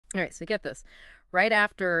All right, so get this. Right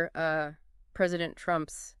after President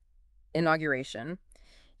Trump's inauguration,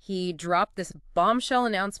 he dropped this bombshell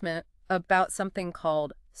announcement about something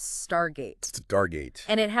called Stargate. Stargate.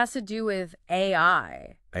 And it has to do with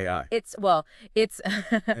AI. AI. It's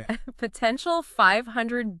a potential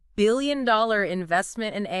 $500 billion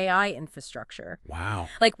investment in AI infrastructure. Wow.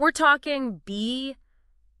 Like, we're talking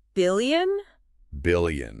billion?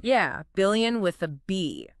 Billion. Yeah, billion with a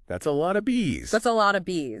B. That's a lot of bees. That's a lot of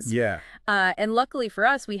B's. Yeah. And luckily for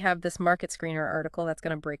us, we have this market screener article that's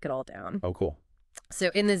going to break it all down. Oh, cool. So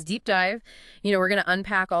in this deep dive, we're going to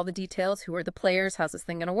unpack all the details. Who are the players? How's this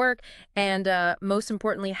thing going to work? And most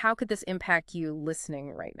importantly, how could this impact you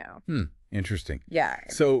listening right now? Interesting. Yeah.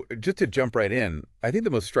 So just to jump right in, I think the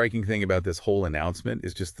most striking thing about this whole announcement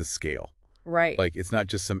is just the scale. Right. Like, it's not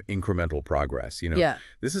just some incremental progress, Yeah.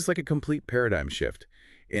 This is like a complete paradigm shift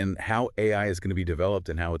in how AI is going to be developed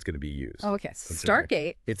and how it's going to be used. Oh, okay.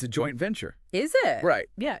 Stargate. It's a joint venture. Is it? Right.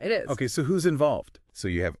 Yeah, it is. Okay, so who's involved? So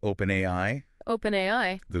you have OpenAI.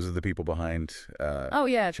 OpenAI. Those are the people behind Oh,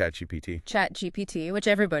 yeah. ChatGPT. ChatGPT, which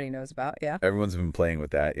everybody knows about, yeah. Everyone's been playing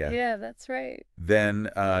with that, yeah. Yeah, that's right. Then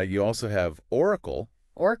you also have Oracle,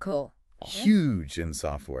 Oracle. huge in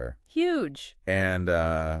software, Huge. and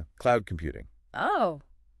cloud computing. Oh.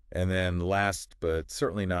 And then last but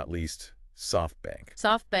certainly not least, SoftBank.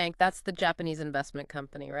 SoftBank, that's the Japanese investment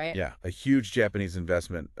company, right? Yeah, a huge Japanese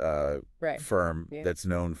investment Right. firm Yeah. that's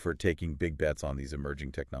known for taking big bets on these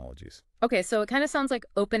emerging technologies. Okay, so it kind of sounds like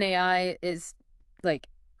OpenAI is like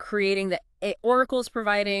creating Oracle's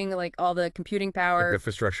providing like all the computing power,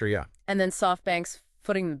 Infrastructure, yeah. and then SoftBank's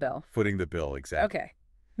footing the bill. Footing the bill, exactly. Okay.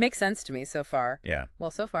 Makes sense to me so far. Yeah. Well,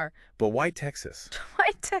 so far. But why Texas? Why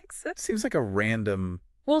Texas? Seems like a random...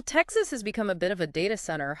 Well, Texas has become a bit of a data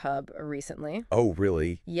center hub recently. Oh,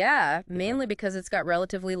 really? Yeah, mainly because it's got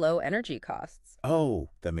relatively low energy costs. Oh,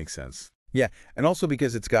 that makes sense. Yeah, and also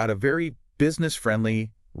because it's got a very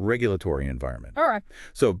business-friendly regulatory environment. All right.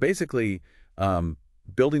 So basically,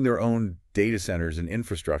 building their own data centers and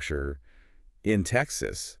infrastructure in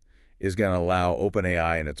Texas is going to allow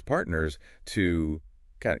OpenAI and its partners to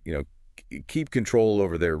kind of, keep control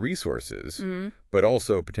over their resources, but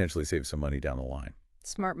also potentially save some money down the line.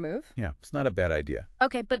 Smart move. Yeah, it's not a bad idea.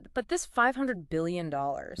 Okay, but this $500 billion.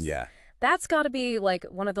 Yeah. That's got to be like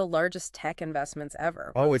one of the largest tech investments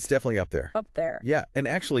ever. Oh, it's definitely up there. Up there. Yeah, and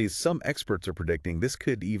actually some experts are predicting this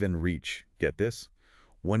could even reach, get this,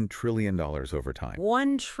 $1 trillion over time.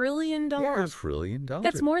 $1 trillion? Yeah, $1 trillion.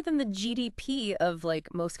 That's more than the GDP of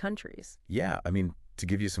like most countries. Yeah, I mean, to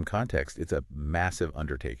give you some context, it's a massive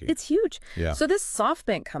undertaking. It's huge. Yeah. So this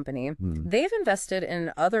SoftBank company, they've invested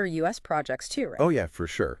in other U.S. projects too, right? Oh, yeah, for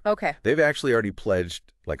sure. Okay. They've actually already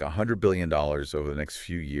pledged like $100 billion over the next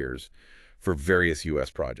few years for various U.S.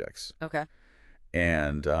 projects. Okay.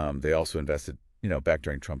 And they also invested, back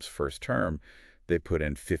during Trump's first term, they put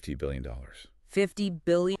in $50 billion. $50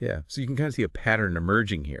 billion? Yeah. So you can kind of see a pattern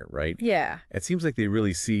emerging here, right? Yeah. It seems like they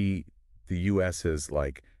really see the U.S. as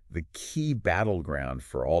like the key battleground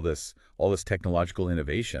for all this technological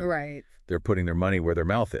innovation. Right. They're putting their money where their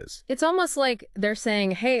mouth is. It's almost like they're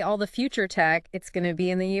saying, hey, all the future tech, it's going to be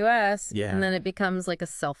in the U.S. Yeah. And then it becomes like a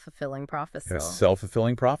self-fulfilling prophecy. A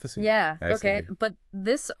self-fulfilling prophecy. Yeah. Excellent. Okay. But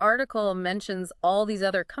this article mentions all these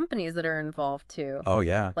other companies that are involved too. Oh,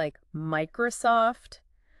 yeah. Like Microsoft.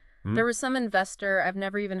 There was some investor I've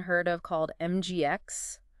never even heard of called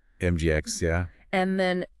MGX. MGX, yeah. And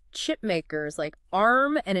then chip makers like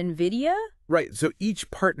ARM and NVIDIA. Right. So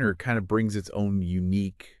each partner kind of brings its own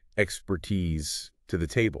unique expertise to the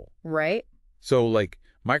table. Right. So like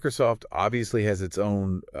Microsoft obviously has its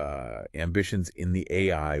own ambitions in the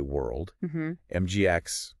AI world.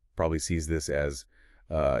 MGX probably sees this as,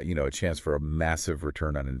 a chance for a massive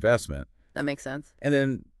return on investment. That makes sense. And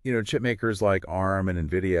then, chip makers like ARM and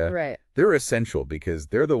NVIDIA, Right. they're essential because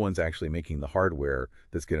they're the ones actually making the hardware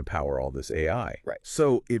that's going to power all this AI. Right.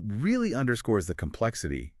 So it really underscores the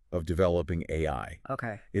complexity of developing AI.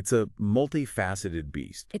 Okay. It's a multifaceted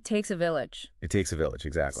beast. It takes a village. It takes a village,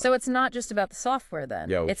 exactly. So it's not just about the software then.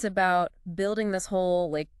 Yeah. It's about building this whole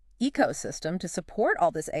like ecosystem to support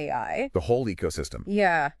all this AI. The whole ecosystem.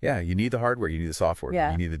 Yeah. Yeah, you need the hardware, you need the software,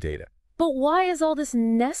 Yeah. you need the data. But why is all this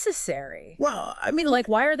necessary? Well, I mean, Like,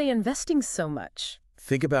 why are they investing so much?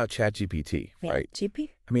 think about ChatGPT, right? GP?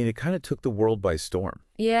 I mean, it kind of took the world by storm.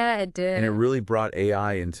 Yeah, it did. And it really brought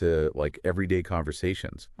AI into like everyday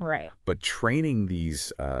conversations. Right. But training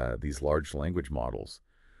these large language models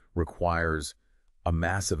requires a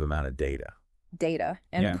massive amount of data Data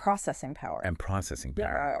and Yeah. processing power. and processing power.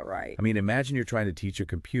 Yeah, right. I mean, imagine you're trying to teach a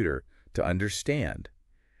computer to understand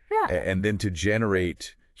Yeah. and then to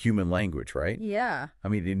generate human language, right? Yeah. I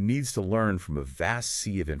mean, it needs to learn from a vast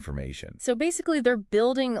sea of information. So basically, they're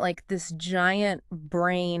building like this giant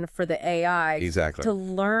brain for the AI Exactly. to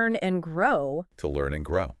learn and grow. To learn and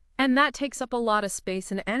grow. And that takes up a lot of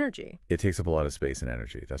space and energy. It takes up a lot of space and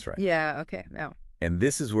energy. That's right. Yeah, okay, no. And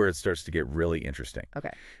this is where it starts to get really interesting.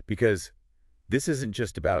 Okay. Because this isn't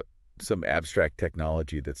just about some abstract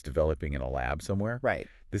technology that's developing in a lab somewhere. Right.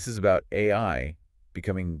 This is about AI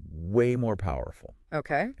becoming way more powerful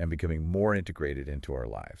Okay. and becoming more integrated into our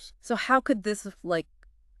lives. So how could this, like,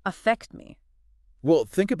 affect me? Well,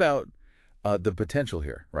 think about the potential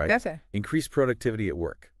here, right? Okay. Increased productivity at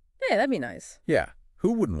work. Yeah, that'd be nice. Yeah.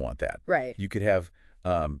 Who wouldn't want that? Right. You could have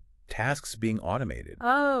tasks being automated.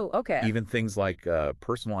 Oh, okay. Even things like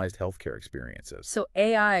personalized healthcare experiences. So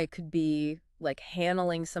AI could be, like,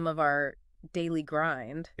 handling some of our daily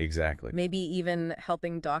grind. Exactly. Maybe even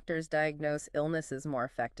helping doctors diagnose illnesses more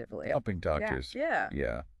effectively. Helping doctors. Yeah.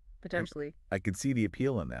 Yeah. Potentially. I could see the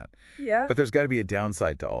appeal in that. Yeah. But there's got to be a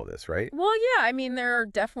downside to all this, right? Well, yeah, I mean, there are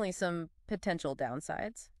definitely some potential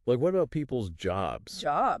downsides. Like, what about people's jobs?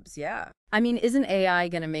 Jobs, yeah. I mean, isn't AI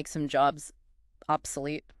going to make some jobs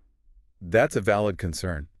obsolete? That's a valid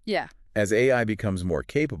concern. Yeah. As AI becomes more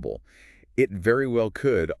capable, it very well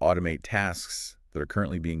could automate tasks that are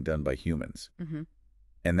currently being done by humans. Mm-hmm.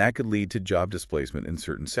 And that could lead to job displacement in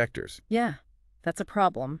certain sectors. Yeah, that's a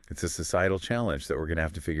problem. It's a societal challenge that we're going to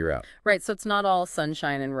have to figure out. Right, so it's not all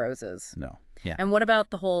sunshine and roses. No. Yeah. And what about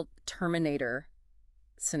the whole Terminator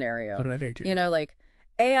scenario? You know, like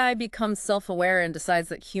AI becomes self-aware and decides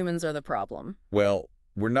that humans are the problem. Well,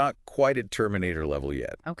 we're not quite at Terminator level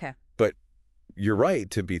yet. Okay. But you're right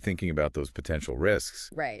to be thinking about those potential risks.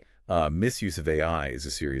 Right. Misuse of AI is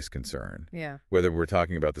a serious concern. Yeah. Whether we're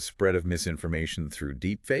talking about the spread of misinformation through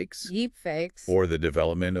deepfakes Deepfakes. or the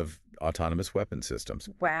development of autonomous weapon systems.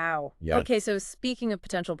 Wow. Yeah. Okay, so speaking of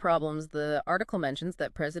potential problems, the article mentions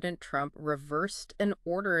that President Trump reversed an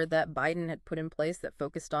order that Biden had put in place that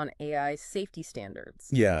focused on AI safety standards.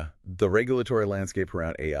 Yeah, the regulatory landscape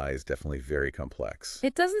around AI is definitely very complex.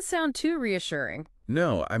 It doesn't sound too reassuring.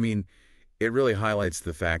 No, I mean, it really highlights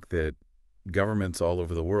the fact that governments all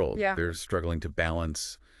over the world, they're struggling to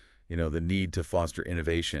balance, the need to foster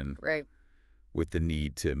innovation Right. with the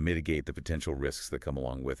need to mitigate the potential risks that come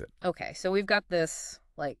along with it. Okay, so we've got this,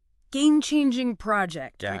 like, game-changing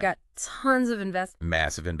project. Yeah. We got tons of investment.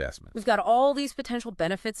 Massive investment. We've got all these potential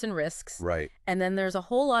benefits and risks. Right. And then there's a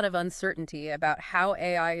whole lot of uncertainty about how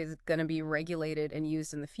AI is going to be regulated and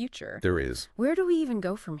used in the future. There is. Where do we even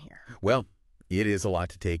go from here? Well, it is a lot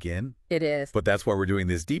to take in. It is. But that's why we're doing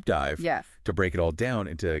this deep dive. Yes. To break it all down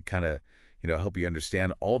and to kind of, help you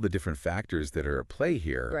understand all the different factors that are at play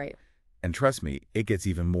here. Right. And trust me, it gets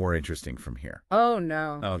even more interesting from here. Oh,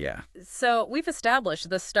 no. Oh, yeah. So we've established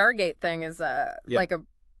the Stargate thing is like a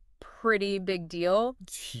pretty big deal.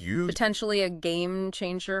 It's huge. Potentially a game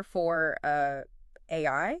changer for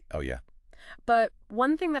AI. Oh, yeah. But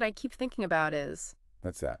one thing that I keep thinking about is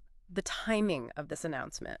What's that? the timing of this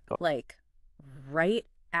announcement. Like, right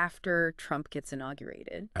after Trump gets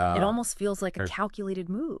inaugurated. It almost feels like a calculated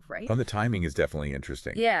move, right? Oh, the timing is definitely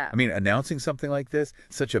interesting. Yeah. I mean, announcing something like this,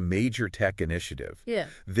 such a major tech initiative, Yeah.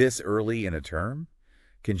 this early in a term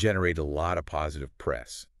can generate a lot of positive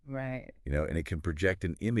press, Right. and it can project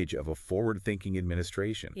an image of a forward-thinking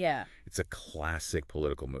administration. Yeah. It's a classic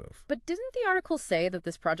political move. But didn't the article say that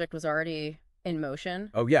this project was already in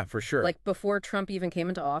motion? Oh, yeah, for sure. Like before Trump even came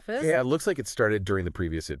into office? Yeah, it looks like it started during the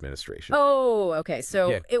previous administration. Oh, okay.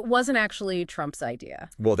 So it wasn't actually Trump's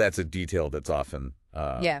idea. Well, that's a detail that's often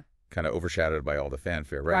kind of overshadowed by all the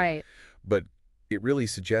fanfare, right? Right. But it really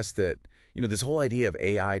suggests that, this whole idea of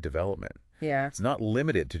AI development, Yeah. it's not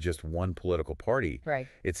limited to just one political party. Right.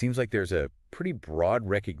 It seems like there's a pretty broad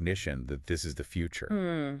recognition that this is the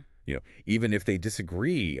future. Even if they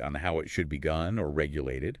disagree on how it should be done or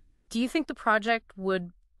regulated. Do you think the project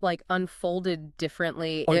would, like, unfolded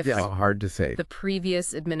differently Oh, if yeah, hard to say. the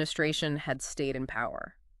previous administration had stayed in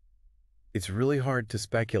power? It's really hard to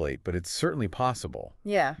speculate, but it's certainly possible.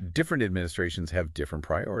 Yeah. Different administrations have different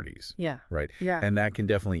priorities. Yeah. Right. Yeah. And that can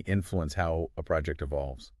definitely influence how a project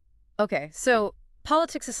evolves. Okay. So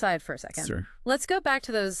politics aside for a second. Sure. Let's go back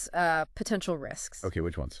to those potential risks. Okay,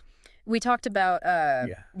 which ones? We talked about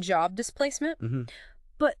job displacement. Mm-hmm.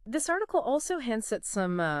 But this article also hints at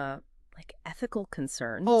some, like, ethical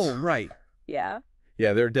concerns. Oh, right. Yeah.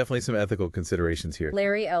 Yeah, there are definitely some ethical considerations here.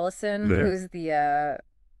 Larry Ellison, Yeah. who's the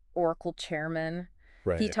Oracle chairman,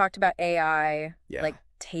 Right. he talked about AI, Yeah. like,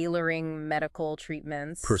 tailoring medical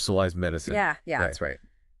treatments. Personalized medicine. Yeah, yeah. That's right.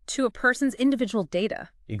 to a person's individual data.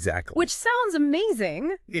 Exactly. Which sounds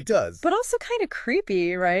amazing. It does. But also kind of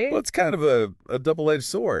creepy, right? Well, it's kind of a double-edged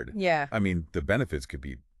sword. Yeah. I mean, the benefits could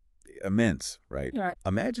be immense, right? Right.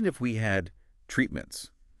 Imagine if we had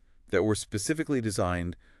treatments that were specifically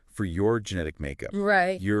designed for your genetic makeup,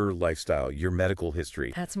 Right. your lifestyle, your medical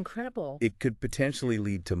history. That's incredible. It could potentially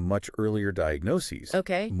lead to much earlier diagnoses,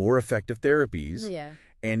 Okay. more effective therapies, Yeah.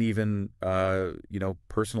 and even,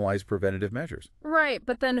 personalized preventative measures. Right.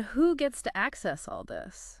 But then who gets to access all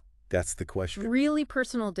this? That's the question. Really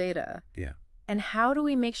personal data. Yeah. And how do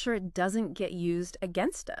we make sure it doesn't get used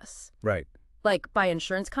against us? Right. Like by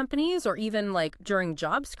insurance companies or even like during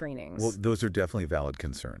job screenings? Well, those are definitely valid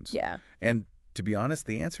concerns. Yeah. And to be honest,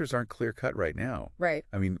 the answers aren't clear-cut right now. Right.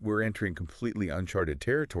 I mean, we're entering completely uncharted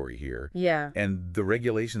territory here. Yeah. And the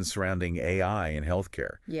regulations surrounding AI in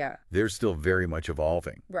healthcare, Yeah. they're still very much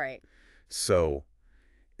evolving. Right. So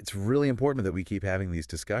it's really important that we keep having these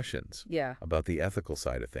discussions Yeah. about the ethical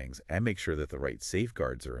side of things and make sure that the right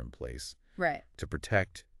safeguards are in place Right. to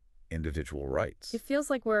protect individual rights. It feels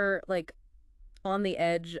like we're like on the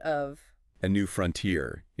edge of A new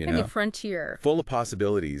frontier, a new frontier. full of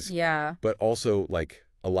possibilities, Yeah. but also like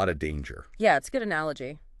a lot of danger. Yeah, it's a good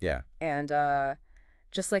analogy. Yeah. And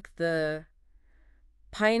just like the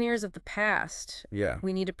pioneers of the past, Yeah.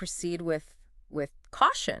 we need to proceed with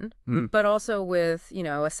caution, Mm. but also with,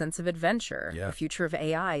 a sense of adventure. Yeah. The future of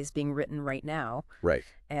AI is being written right now. Right.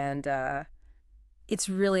 And it's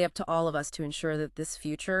really up to all of us to ensure that this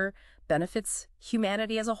future benefits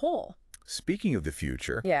humanity as a whole. Speaking of the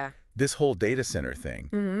future, Yeah. this whole data center thing,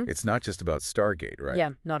 Mm-hmm. it's not just about Stargate, right?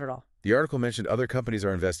 Yeah, not at all. The article mentioned other companies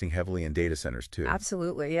are investing heavily in data centers too.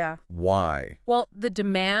 Absolutely, yeah. Why? Well, the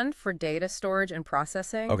demand for data storage and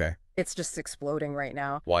processing, Okay. it's just exploding right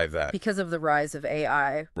now Why that? because of the rise of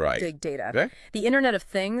AI, Right. big data. Okay. The Internet of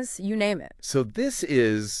Things, you name it. So this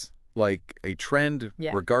is like a trend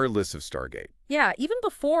Yeah. regardless of Stargate. Yeah, even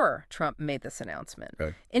before Trump made this announcement,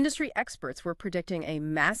 Okay. industry experts were predicting a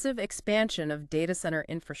massive expansion of data center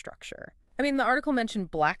infrastructure. I mean, the article mentioned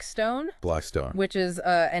Blackstone, Blackstone. which is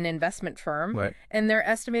an investment firm, Right. and they're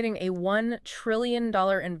estimating a $1 trillion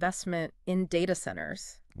investment in data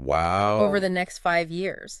centers Wow. over the next 5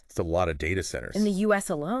 years It's a lot of data centers. in the U.S.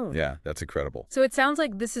 alone. Yeah, that's incredible. So it sounds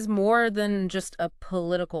like this is more than just a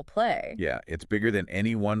political play. Yeah, it's bigger than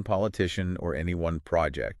any one politician or any one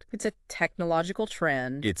project. It's a technological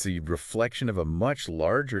trend. It's a reflection of a much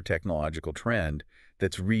larger technological trend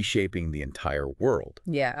that's reshaping the entire world.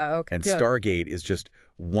 Yeah, okay. And good. Stargate is just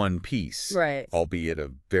one piece, Right. albeit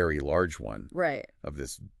a very large one, Right. of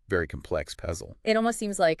this very complex puzzle. It almost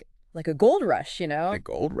seems like a gold rush, The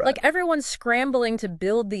gold rush. Like everyone's scrambling to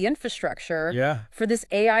build the infrastructure Yeah. for this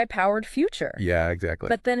AI-powered future. Yeah, exactly.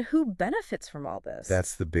 But then who benefits from all this?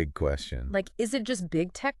 That's the big question. Like, is it just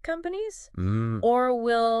big tech companies? Mm, Or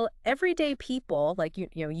will everyday people, like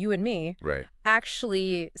you and me, right.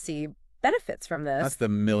 actually see benefits from this? That's the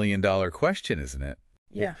million-dollar question, isn't it?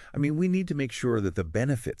 Yeah. I mean, we need to make sure that the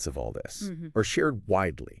benefits of all this Mhm. are shared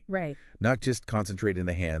widely, Right. not just concentrate in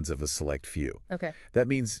the hands of a select few. Okay. That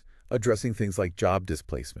means addressing things like job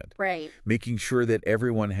displacement, Right. making sure that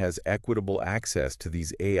everyone has equitable access to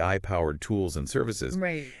these AI-powered tools and services,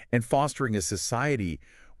 Right. and fostering a society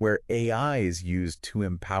where AI is used to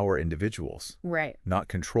empower individuals, Right. not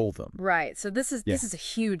control them. Right. So this is Yeah. a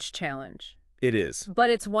huge challenge. It is.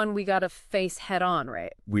 But it's one we got to face head on,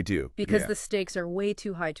 right? We do. Because Yeah. the stakes are way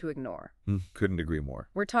too high to ignore. Couldn't agree more.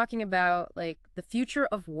 We're talking about like the future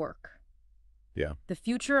of work, Yeah. the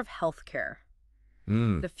future of healthcare,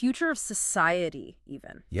 Mm. the future of society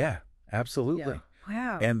even. Yeah, absolutely.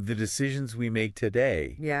 Wow. And the decisions we make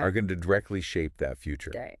today Yeah. are going to directly shape that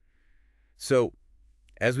future. Right. So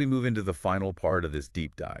as we move into the final part of this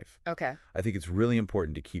deep dive, Okay. I think it's really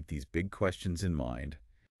important to keep these big questions in mind.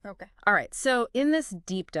 Okay. All right. So in this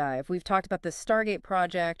deep dive, we've talked about the Stargate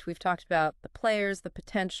project. We've talked about the players, the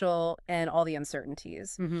potential, and all the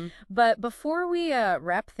uncertainties. Mm-hmm. But before we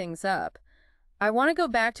wrap things up, I want to go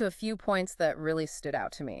back to a few points that really stood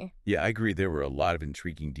out to me. Yeah, I agree. There were a lot of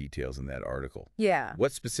intriguing details in that article. Yeah.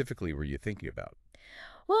 What specifically were you thinking about?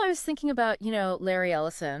 Well, I was thinking about, Larry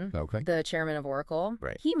Ellison, Okay. the chairman of Oracle.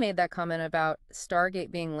 Right. He made that comment about Stargate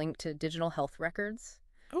being linked to digital health records.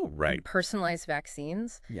 Oh, right. Personalized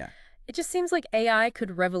vaccines. Yeah. It just seems like AI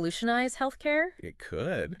could revolutionize healthcare, It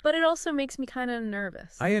could. but it also makes me kind of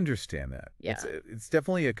nervous. I understand that. Yeah. It's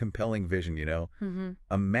definitely a compelling vision, Mm-hmm.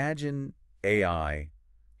 Imagine AI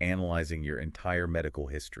analyzing your entire medical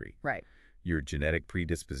history, Right. your genetic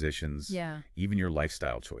predispositions, Yeah. even your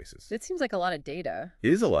lifestyle choices. It seems like a lot of data.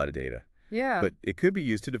 It is a lot of data, Yeah. but it could be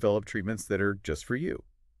used to develop treatments that are just for you.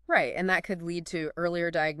 Right, and that could lead to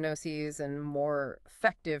earlier diagnoses and more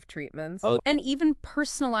effective treatments, Oh, and even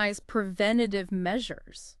personalized preventative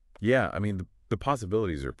measures. yeah, I mean, the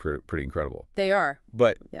possibilities are pretty incredible. They are.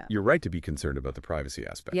 But Yeah. you're right to be concerned about the privacy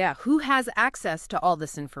aspect. Yeah, who has access to all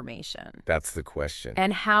this information? That's the question.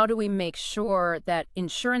 And how do we make sure that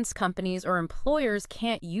insurance companies or employers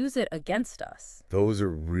can't use it against us? Those are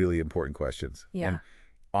really important questions. Yeah. And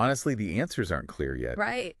honestly, the answers aren't clear yet.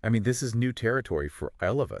 Right. I mean, this is new territory for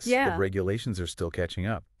all of us. Yeah. The regulations are still catching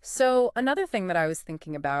up. So another thing that I was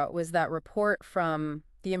thinking about was that report from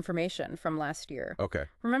The Information from last year. Okay.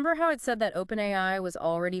 Remember how it said that OpenAI was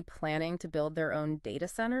already planning to build their own data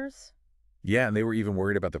centers? Yeah, and they were even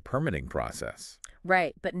worried about the permitting process.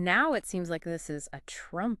 Right, but now it seems like this is a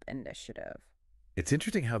Trump initiative. It's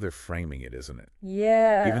interesting how they're framing it, isn't it?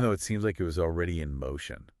 Yeah. Even though it seems like it was already in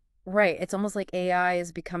motion. Right, it's almost like AI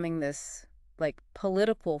is becoming this, like,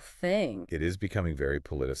 political thing. It is becoming very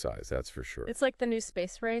politicized, that's for sure. It's like the new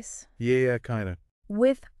space race. Yeah, kind of.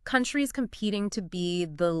 With countries competing to be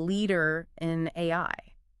the leader in AI.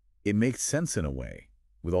 It makes sense in a way.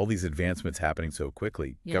 With all these advancements happening so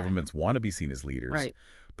quickly, Yeah. governments want to be seen as leaders. Right.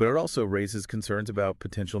 But it also raises concerns about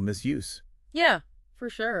potential misuse Yeah, for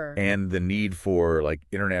sure. and the need for, like,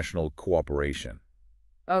 international cooperation.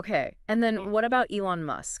 Okay, and then what about Elon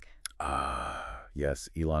Musk? Ah, yes,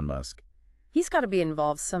 Elon Musk. He's got to be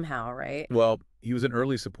involved somehow, right? Well, he was an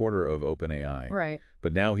early supporter of OpenAI, Right.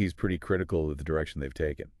 but now he's pretty critical of the direction they've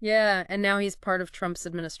taken Yeah, and now he's part of Trump's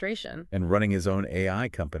administration. and running his own AI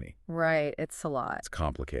company. Right, it's a lot. It's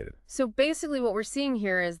complicated. So basically what we're seeing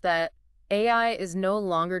here is that AI is no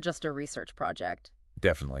longer just a research project.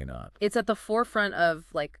 Definitely not. It's at the forefront of,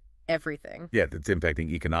 like, everything. Yeah, it's impacting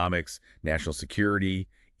economics, national security,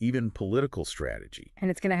 even political strategy. And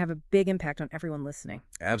it's going to have a big impact on everyone listening.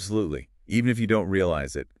 Absolutely. Even if you don't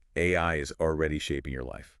realize it, AI is already shaping your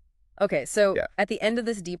life. Okay, so Yeah. at the end of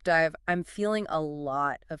this deep dive, I'm feeling a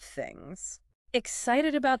lot of things.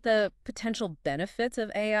 Excited about the potential benefits of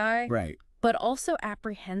AI, Right. but also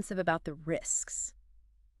apprehensive about the risks.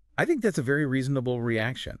 I think that's a very reasonable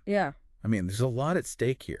reaction. Yeah, I mean, there's a lot at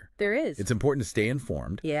stake here. there is. It's important to stay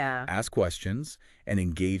informed, Yeah, ask questions, and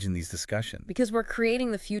engage in these discussions. because we're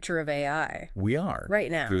creating the future of AI We are.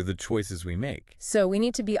 right now. Through the choices we make. So we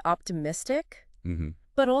need to be optimistic,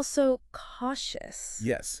 but also cautious.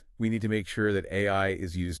 Yes, we need to make sure that AI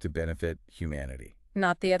is used to benefit humanity.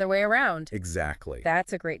 Not the other way around. Exactly.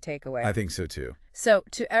 That's a great takeaway. I think so too. So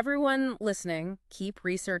to everyone listening, keep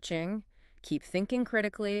researching, keep thinking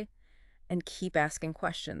critically, and keep asking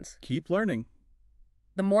questions. Keep learning.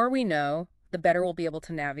 The more we know, the better we'll be able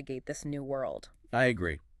to navigate this new world I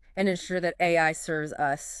agree. and ensure that AI serves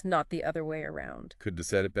us, not the other way around. Couldn't have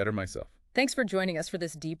said it better myself. Thanks for joining us for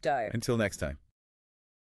this deep dive. Until next time.